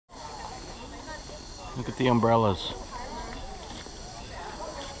Look at the umbrellas.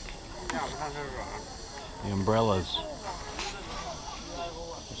 The umbrellas.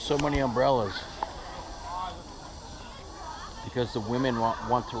 There's so many umbrellas. Because the women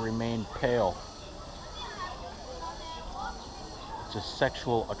want to remain pale. It's a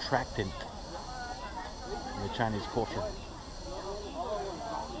sexual attractant in the Chinese culture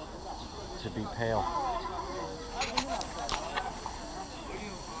to be pale.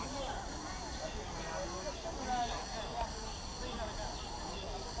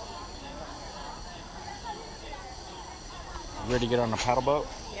 You ready to get on a paddle boat?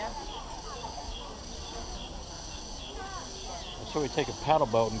 Yeah. So we take a paddle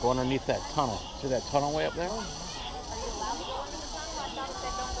boat and go underneath that tunnel. See that tunnel way up there? Are you allowed to go under the tunnel? I thought it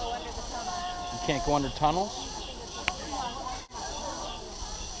said don't go under the tunnel. You can't go under tunnels?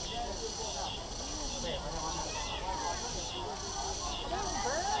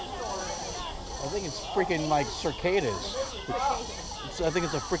 I think it's freaking like cicadas. I think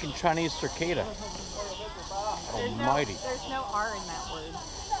it's a freaking Chinese cicada. Almighty. There's no R in that word.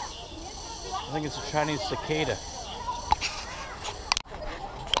 I think it's a Chinese cicada.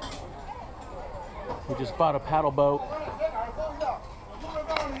 We just bought a paddle boat.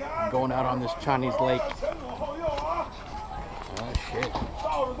 Going out on this Chinese lake. Oh shit.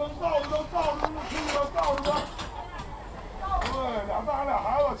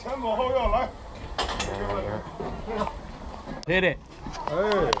 Hit it. Hit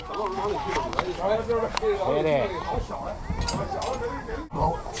it.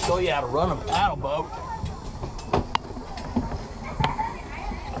 Well, show you how to run a paddle boat.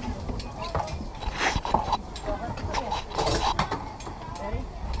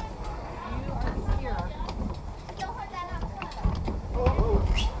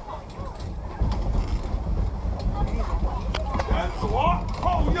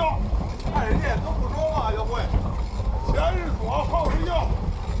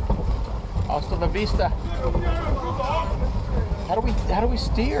 Hasta la vista. How do we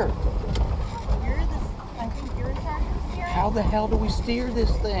steer? I think you're in charge of steering. How the hell do we steer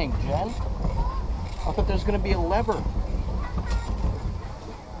this thing, Jen? I thought there's gonna be a lever.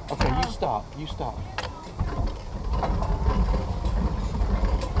 Okay, you stop. You stop.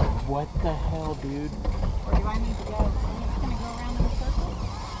 What the hell, dude? Or do I need to go? It's gonna go around in a circle?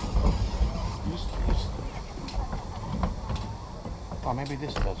 Oh, maybe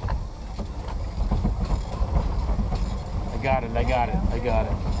this does it. I got it.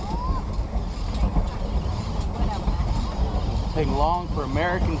 It'll take long for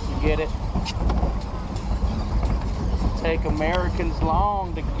Americans to get it. It'll take Americans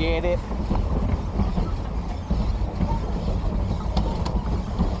long to get it.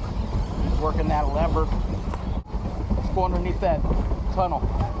 Working that lever. Let's go underneath that tunnel.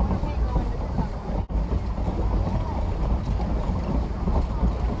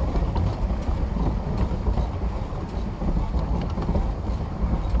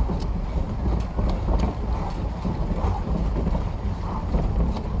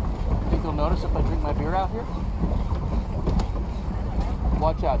 Think you'll notice if I drink my beer out here?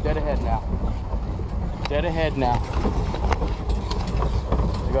 Watch out, dead ahead now. Dead ahead now.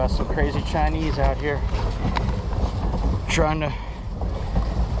 We got some crazy Chinese out here trying to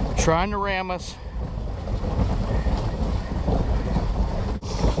ram us.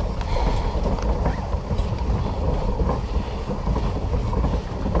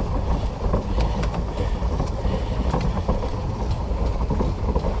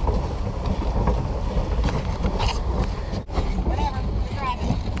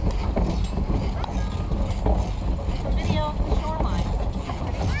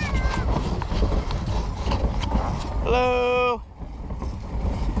 Hello.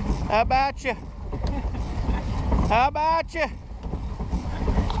 How about you? How about you?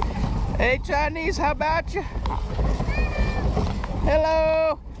 Hey Chinese, how about you?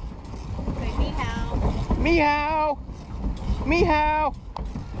 Hello. Say ni hao. Me hao. Me hao.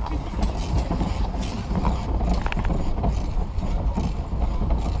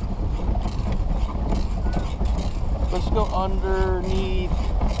 Let's go underneath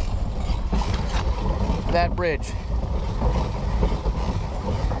that bridge.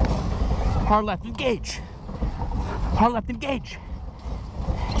 Hard left, engage. Hard left, engage.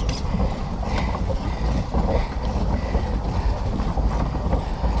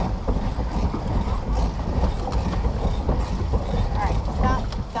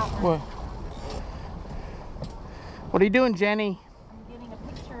 What? What are you doing, Jenny? I'm getting a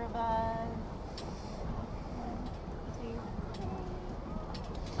picture of us.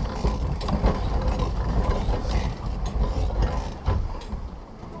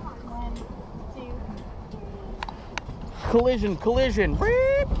 1, 2, 1, 2. Collision, collision.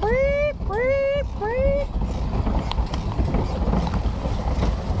 Beep, beep, beep, beep.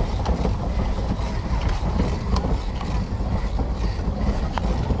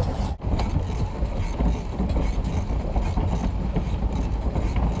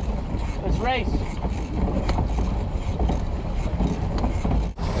 Let's race.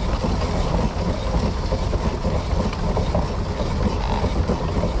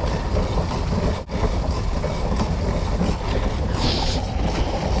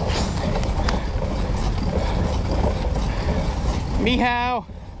 Meow.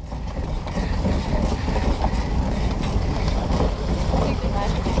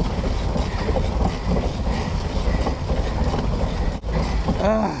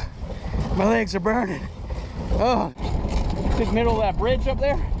 My legs are burning. Oh, the middle of that bridge up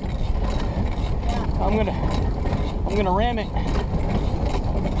there. Yeah. I'm gonna ram it. You're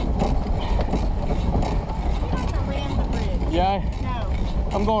not gonna ram the bridge. Yeah,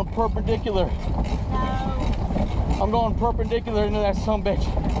 No. I'm going perpendicular. No. I'm going perpendicular into that sumbitch.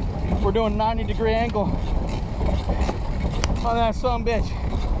 We're doing 90-degree angle on that sumbitch.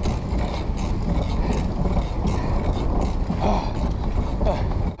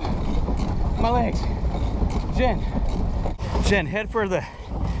 My legs. Jen, head for the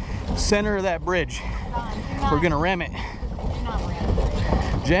center of that bridge. Don, We're gonna ram it. do not ram the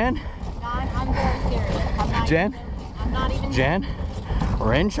bridge. Jen, Don, I'm very serious. I'm not Jen? even joking. I'm not even Jen,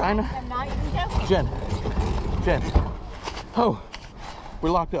 we're in China. I'm not even joking. Jen. Oh,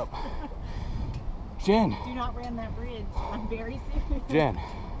 we're locked up. Jen, Do not ram that bridge. I'm very serious. Jen,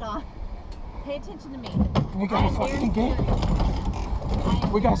 Don, pay attention to me. we got a fucking gate.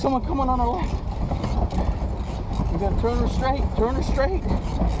 We got someone coming on our left. We gotta turn her straight, turn her straight.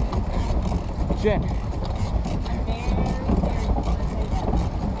 Jen, I'm very serious when I say that.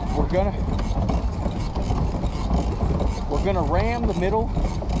 we're gonna ram the middle. No,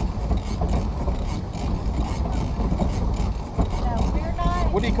 we're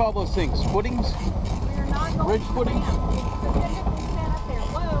not. What do you call those things? Footings? We're not going Bridge to footing? ram. Specifically stand up there.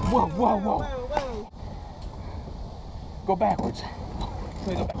 Whoa, Whoa, whoa. whoa. Go backwards. Let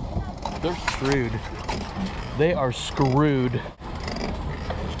me go back. They're screwed. They are screwed.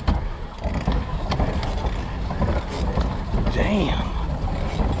 Damn.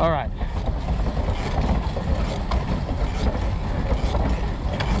 All right.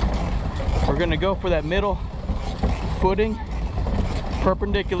 We're gonna go for that middle footing,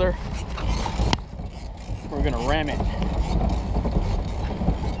 perpendicular. We're gonna ram it.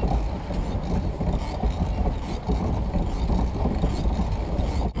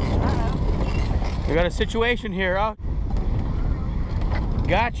 We got a situation here, huh?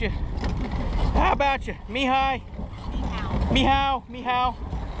 Gotcha. How about you? Mihai? Meow. Meow.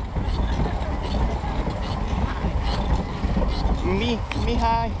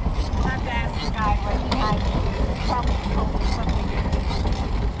 Mihai. Have to ask the guy what he had to do. Probably told him something.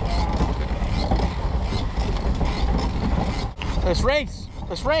 Let's race.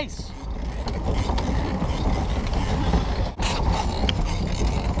 Let's race.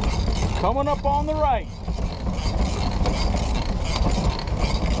 Coming up on the right.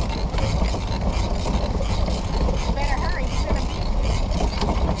 Better hurry. He's gonna beat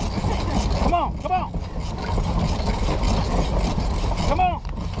Come on, come on. Come on.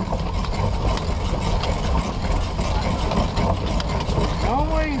 No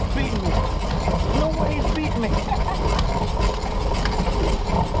way he's beating me. No way he's beating me.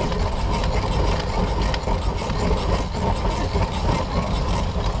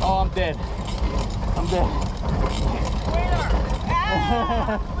 Oh, I'm dead. I'm dead.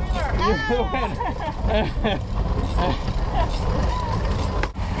 Winner!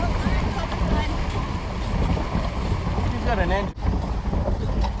 He's got an engine.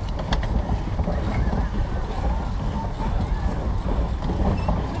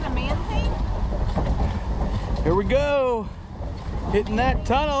 Is it a man thing? Here we go. Hitting that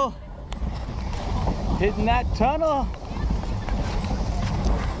tunnel. Hitting that tunnel.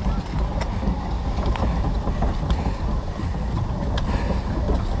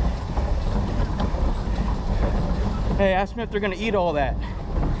 Hey, ask me if they're gonna eat all that.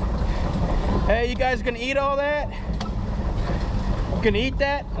 Hey, you guys gonna eat all that? Gonna eat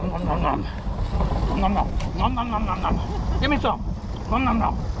that? Nom nom nom. Nom nom nom nom nom nom nom. Give me some. Nom nom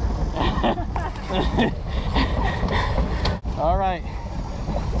nom. All right.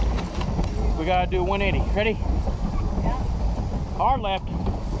 We gotta do 180. Ready? Yeah. Hard left.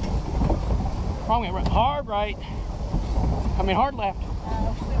 Wrong way. Hard right. I mean hard left.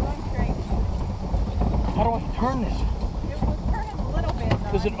 We're going straight. How do I turn this? It was turning a little bit.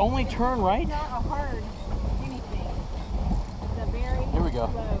 Though. Does it only turn right? Not a hard anything. we go.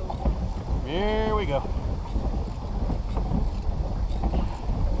 Here we go.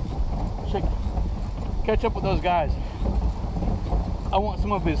 Check. Catch up with those guys. I want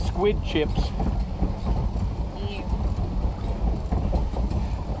some of his squid chips. Ew.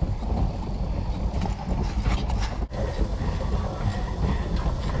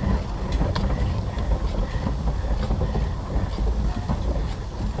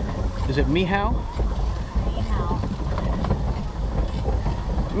 Is it Meow?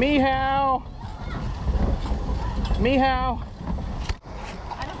 Meow. Meow.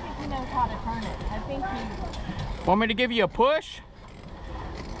 I don't think he knows how to turn it. I think he... Want me to give you a push?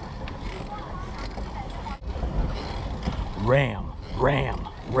 Ram, ram,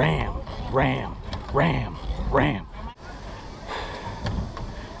 ram, ram, ram, ram.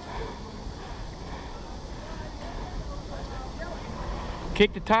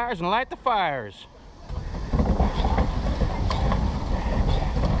 Kick the tires and light the fires.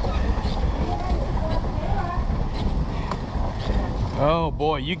 Oh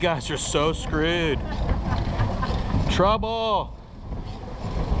boy, you guys are so screwed. Trouble.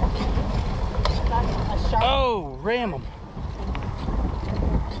 That's a shark. Oh, ram them.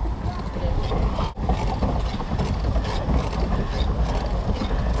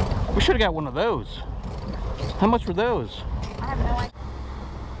 We should have got one of those. How much were those? I have no idea.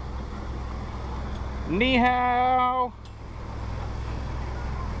 Ni hao.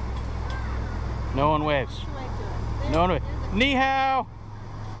 No one waves. No one waves. Ni hao.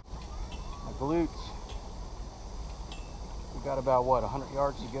 My glutes. We got about what, 100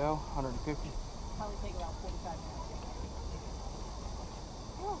 yards to go? 150? Probably take about 45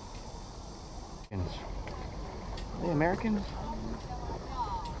 minutes. Are they Americans?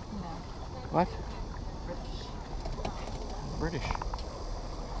 No. What? British.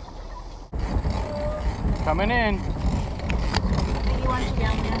 Coming in. I think he wants to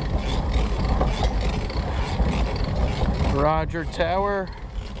get on there. Roger Tower.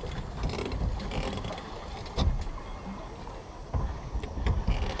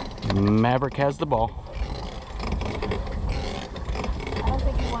 Maverick has the ball. I don't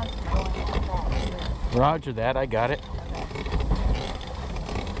think he wants to go in like that. Roger that, I got it.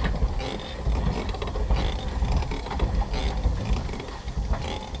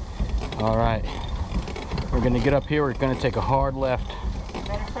 All right, we're gonna get up here. We're gonna take a hard left.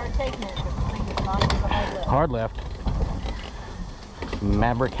 Better start taking it, because this thing is not on the hard left. Hard left.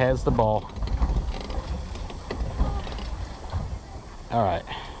 Maverick has the ball. All right,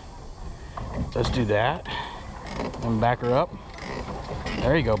 let's do that. And back her up.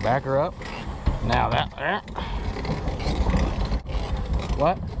 There you go, back her up. Now that.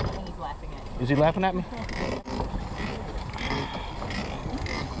 What? I think he's laughing at you. Is he laughing at me?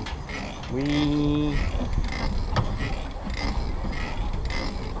 We.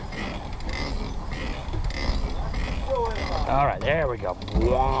 All right, there we go.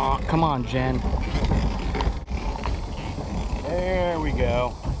 Come on, Jen. There we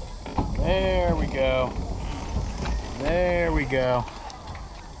go. There we go. There we go.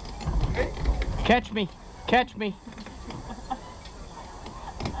 Catch me. Catch me.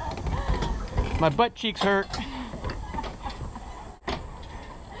 My butt cheeks hurt.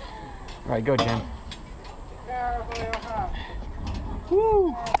 All right, go, Jen.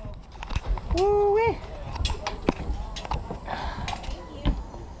 Woo. Woo-wee.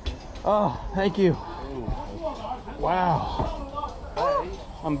 Oh, thank you. Wow.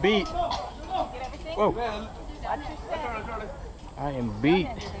 I'm beat. Whoa. I am beat.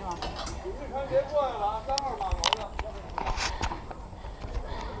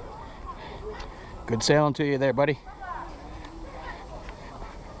 Good sailing to you there, buddy.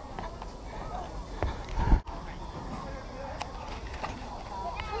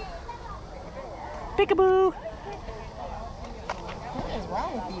 Peekaboo. What is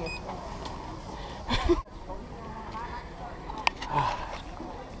wrong with you?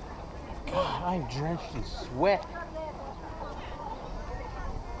 God, I'm drenched in sweat.